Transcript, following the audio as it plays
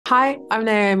Hi, I'm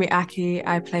Naomi Ackie.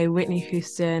 I play Whitney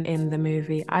Houston in the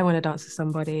movie I Want to Dance with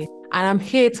Somebody, and I'm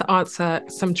here to answer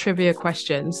some trivia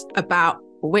questions about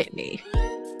Whitney.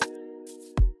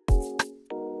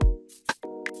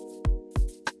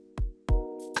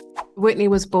 Whitney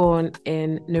was born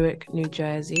in Newark, New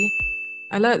Jersey.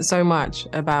 I learned so much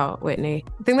about Whitney.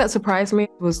 The thing that surprised me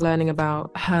was learning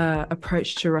about her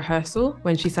approach to rehearsal.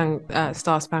 When she sang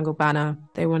Star Spangled Banner,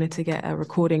 they wanted to get a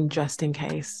recording just in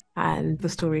case. And the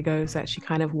story goes that she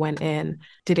kind of went in,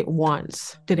 did it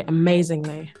once, did it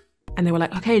amazingly. And they were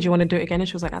like, okay, do you want to do it again? And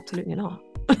she was like, absolutely not.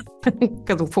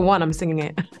 Because for one, I'm singing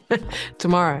it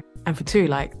tomorrow. And for two,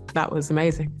 like, that was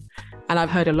amazing. And I've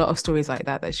heard a lot of stories like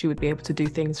that she would be able to do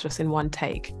things just in one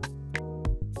take.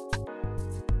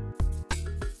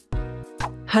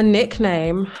 Her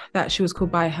nickname that she was called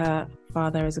by her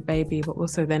father as a baby, but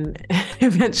also then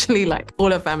eventually, like, all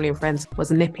her family and friends,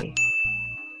 was Nippy.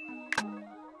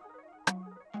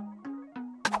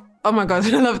 Oh my God,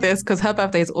 I love this because her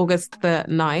birthday is August the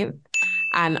 9th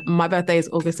and my birthday is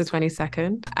August the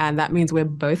 22nd. And that means we're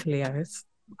both Leos.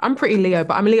 I'm pretty Leo,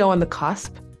 but I'm Leo on the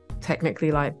cusp.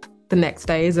 Technically, like, the next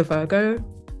day is a Virgo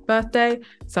birthday.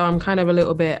 So I'm kind of a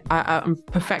little bit, I'm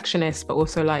perfectionist, but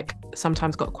also like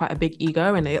sometimes got quite a big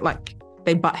ego and they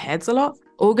butt heads a lot.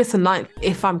 August the 9th,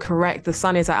 if I'm correct, the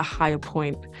sun is at a higher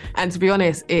point. And to be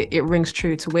honest, it rings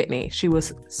true to Whitney. She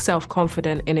was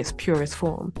self-confident in its purest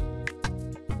form.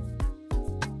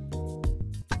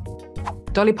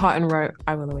 Dolly Parton wrote,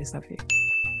 "I Will Always Love You."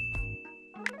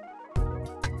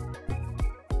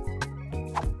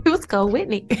 Let's go,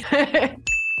 Whitney.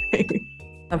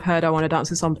 I've heard I Want to Dance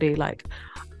with Somebody, like,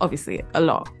 obviously a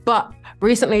lot. But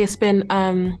recently it's been,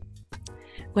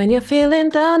 when you're feeling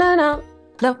down and out,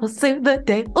 love will save the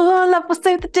day. Oh, love will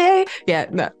save the day. Yeah,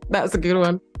 no, that's a good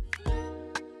one.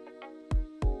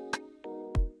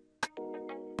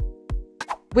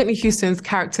 Whitney Houston's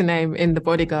character name in The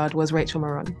Bodyguard was Rachel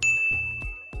Marron.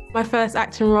 My first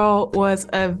acting role was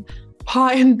a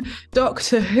part in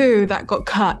Doctor Who that got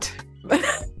cut.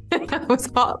 I was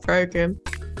heartbroken.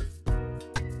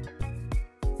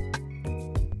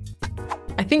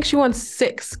 I think she won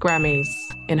 6 Grammys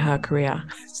in her career.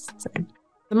 So,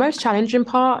 the most challenging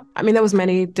part, I mean, there was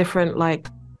many different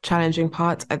challenging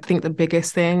parts. I think the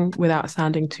biggest thing, without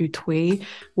sounding too twee,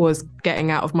 was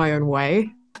getting out of my own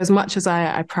way. As much as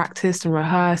I practiced and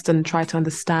rehearsed and tried to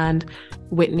understand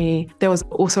Whitney, there was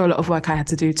also a lot of work I had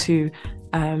to do to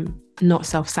not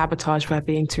self-sabotage by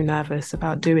being too nervous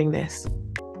about doing this.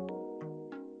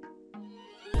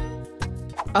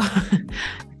 The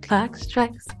clock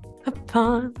strikes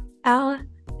upon hour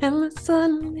and the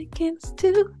sun begins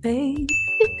to fade.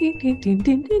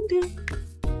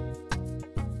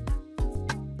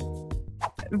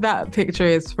 That picture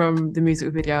is from the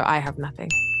music video I Have Nothing.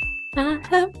 I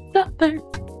have nothing.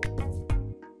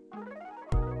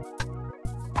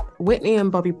 Whitney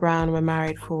and Bobby Brown were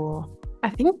married for, I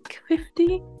think,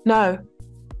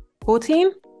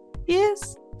 14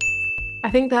 years. I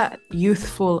think that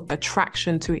youthful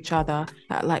attraction to each other,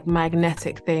 that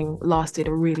magnetic thing, lasted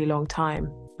a really long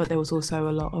time. But there was also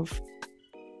a lot of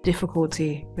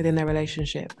difficulty within their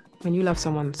relationship. When you love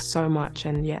someone so much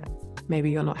and yet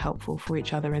maybe you're not helpful for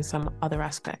each other in some other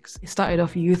aspects. It started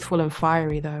off youthful and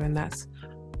fiery though, and it's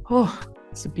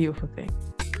a beautiful thing.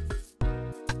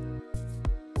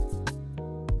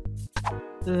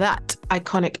 That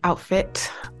iconic outfit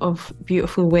of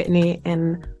beautiful Whitney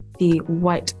in the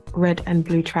white, red and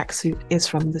blue tracksuit is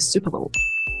from the Super Bowl.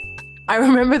 I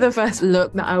remember the first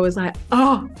look that I was like,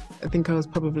 oh, I think I was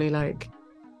probably 10.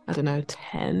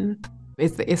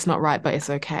 It's not right, but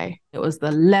it's okay. It was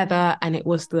the leather and it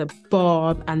was the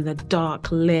bob and the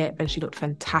dark lip, and she looked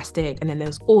fantastic. And then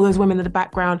there's all those women in the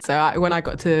background. So when I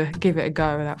got to give it a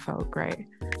go, that felt great.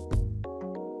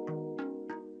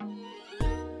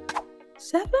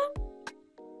 7?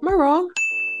 Am I wrong?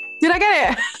 Did I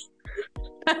get it?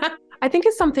 I think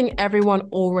it's something everyone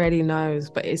already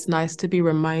knows, but it's nice to be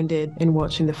reminded in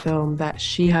watching the film that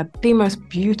she had the most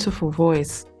beautiful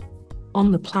voice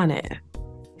on the planet.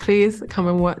 Please come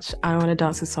and watch I Want to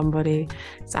Dance with Somebody.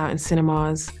 It's out in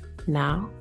cinemas now.